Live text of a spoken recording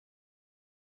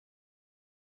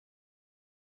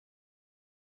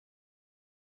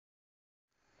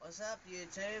What's up,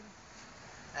 YouTube?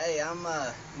 Hey, I'm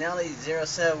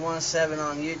Nelly0717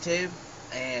 on YouTube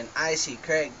and ICEE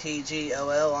CraigTG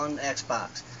on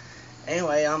Xbox.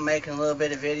 Anyway, I'm making a little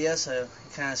bit of video so you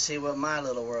kind of see what my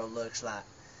little world looks like.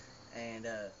 And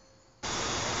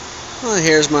well,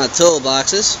 here's my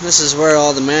toolboxes. This is where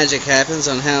all the magic happens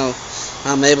on how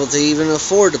I'm able to even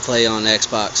afford to play on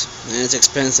Xbox. And it's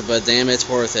expensive, but damn, it's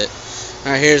worth it.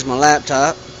 Alright, here's my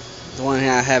laptop. The one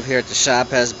I have here at the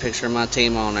shop has a picture of my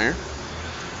team on there.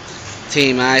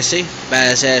 Team ICEE,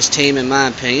 baddest ass team in my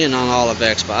opinion on all of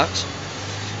Xbox.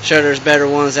 Sure, there's better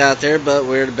ones out there, but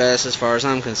we're the best as far as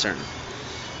I'm concerned.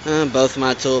 Both of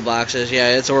my toolboxes,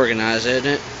 yeah, it's organized, isn't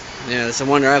it? Yeah, it's a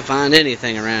wonder I find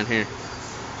anything around here.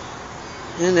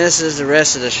 And this is the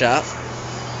rest of the shop.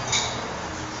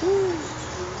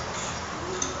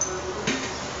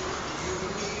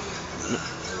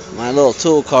 My little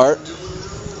tool cart.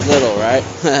 Little, right?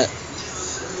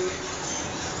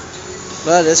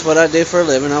 But it's what I do for a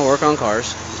living. I work on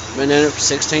cars. Been doing it for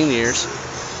 16 years.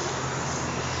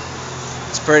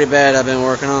 It's pretty bad. I've been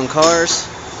working on cars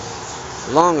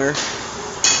longer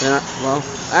than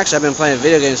actually I've been playing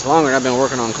video games longer than I've been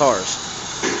working on cars.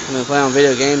 I've been playing on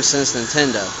video games since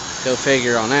Nintendo. Go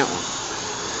figure on that one.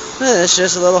 But it's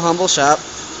just a little humble shop.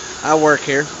 I work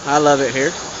here. I love it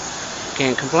here.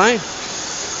 Can't complain.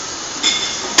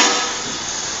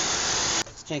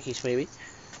 Thank you, sweetie.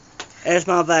 There's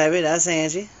my baby. That's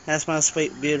Angie. That's my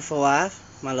sweet, beautiful wife.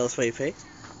 My little sweet pig.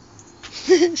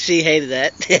 She hated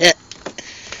that.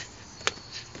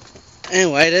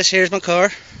 Anyway, this here's my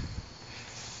car.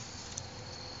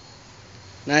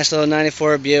 Nice little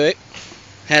 94 Buick.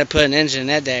 Had to put an engine in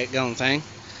that daggone thing.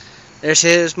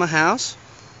 Here's my house.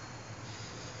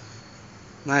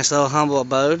 Nice little humble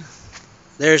abode.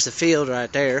 There's the field right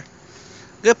there.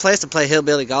 Good place to play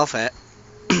hillbilly golf at.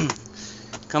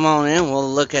 Come on in,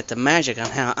 we'll look at the magic on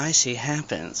how ICEE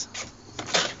happens.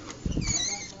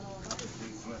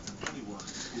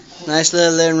 Nice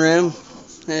little living room.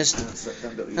 It's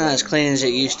not as clean as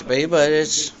it used to be, but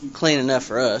it's clean enough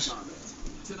for us.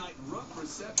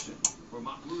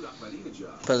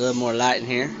 Put a little more light in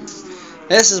here.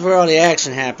 This is where all the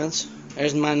action happens.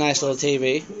 There's my nice little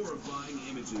TV.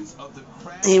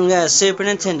 Even got a Super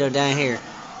Nintendo down here.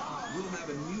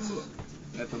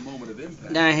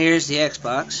 Down here's the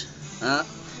Xbox.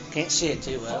 Can't see it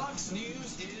too well.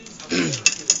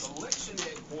 Election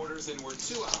headquarters, and we're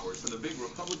 2 hours from the big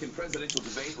Republican presidential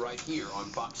debate right here on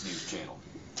Fox News Channel.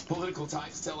 Political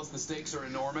types tell us the stakes are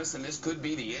enormous, and this could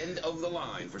be the end of the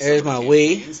line for There's my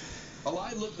Wii. A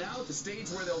live look now at the stage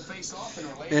where they'll face off in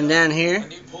Orlando. And down here, a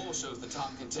new poll shows the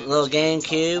top contenders. little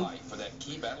GameCube,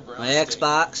 my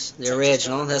Xbox, the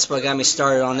original. That's what got me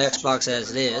started on Xbox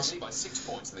as it is. By 6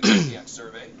 points in the Kodiak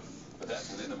survey, but that's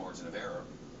within the margin of error.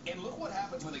 And look what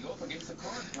happens when they go up against the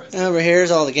current president. Over here's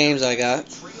all the games I got.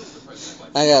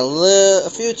 I got a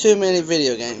few too many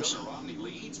video games.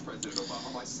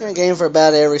 A game for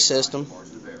about every system.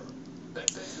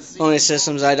 Only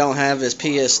systems I don't have is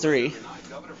PS3.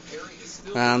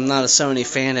 I'm not a Sony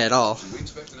fan at all.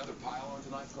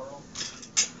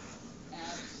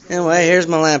 Anyway, here's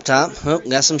my laptop. Oh,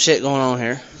 got some shit going on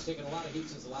here.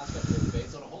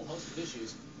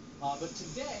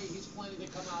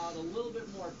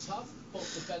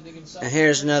 And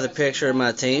here's another picture of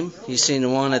my team. You've seen the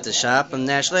one at the shop, and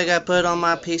naturally I got put on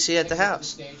my PC at the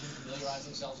house.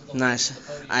 Nice.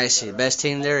 ICEE, best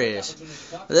team there is.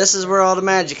 But this is where all the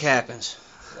magic happens.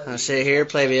 I sit here,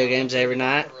 play video games every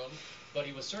night.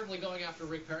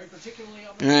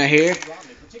 And right here,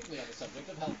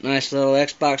 nice little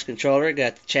Xbox controller.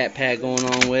 Got the chat pad going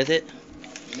on with it.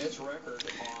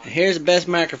 And here's the best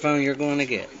microphone you're going to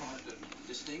get.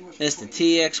 It's the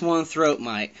TX1 throat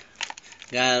mic.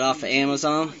 Got it off of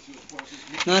Amazon.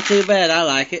 Not too bad, I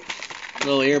like it.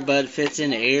 Little earbud fits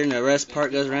in the ear and the rest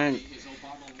part goes around.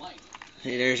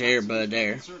 See, there's your earbud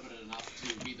there.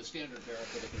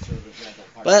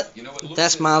 But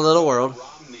that's my little world.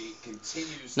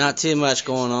 Not too much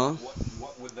going on.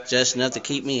 Just enough to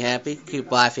keep me happy,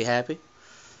 keep wifey happy.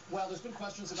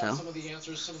 So,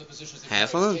 have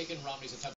fun.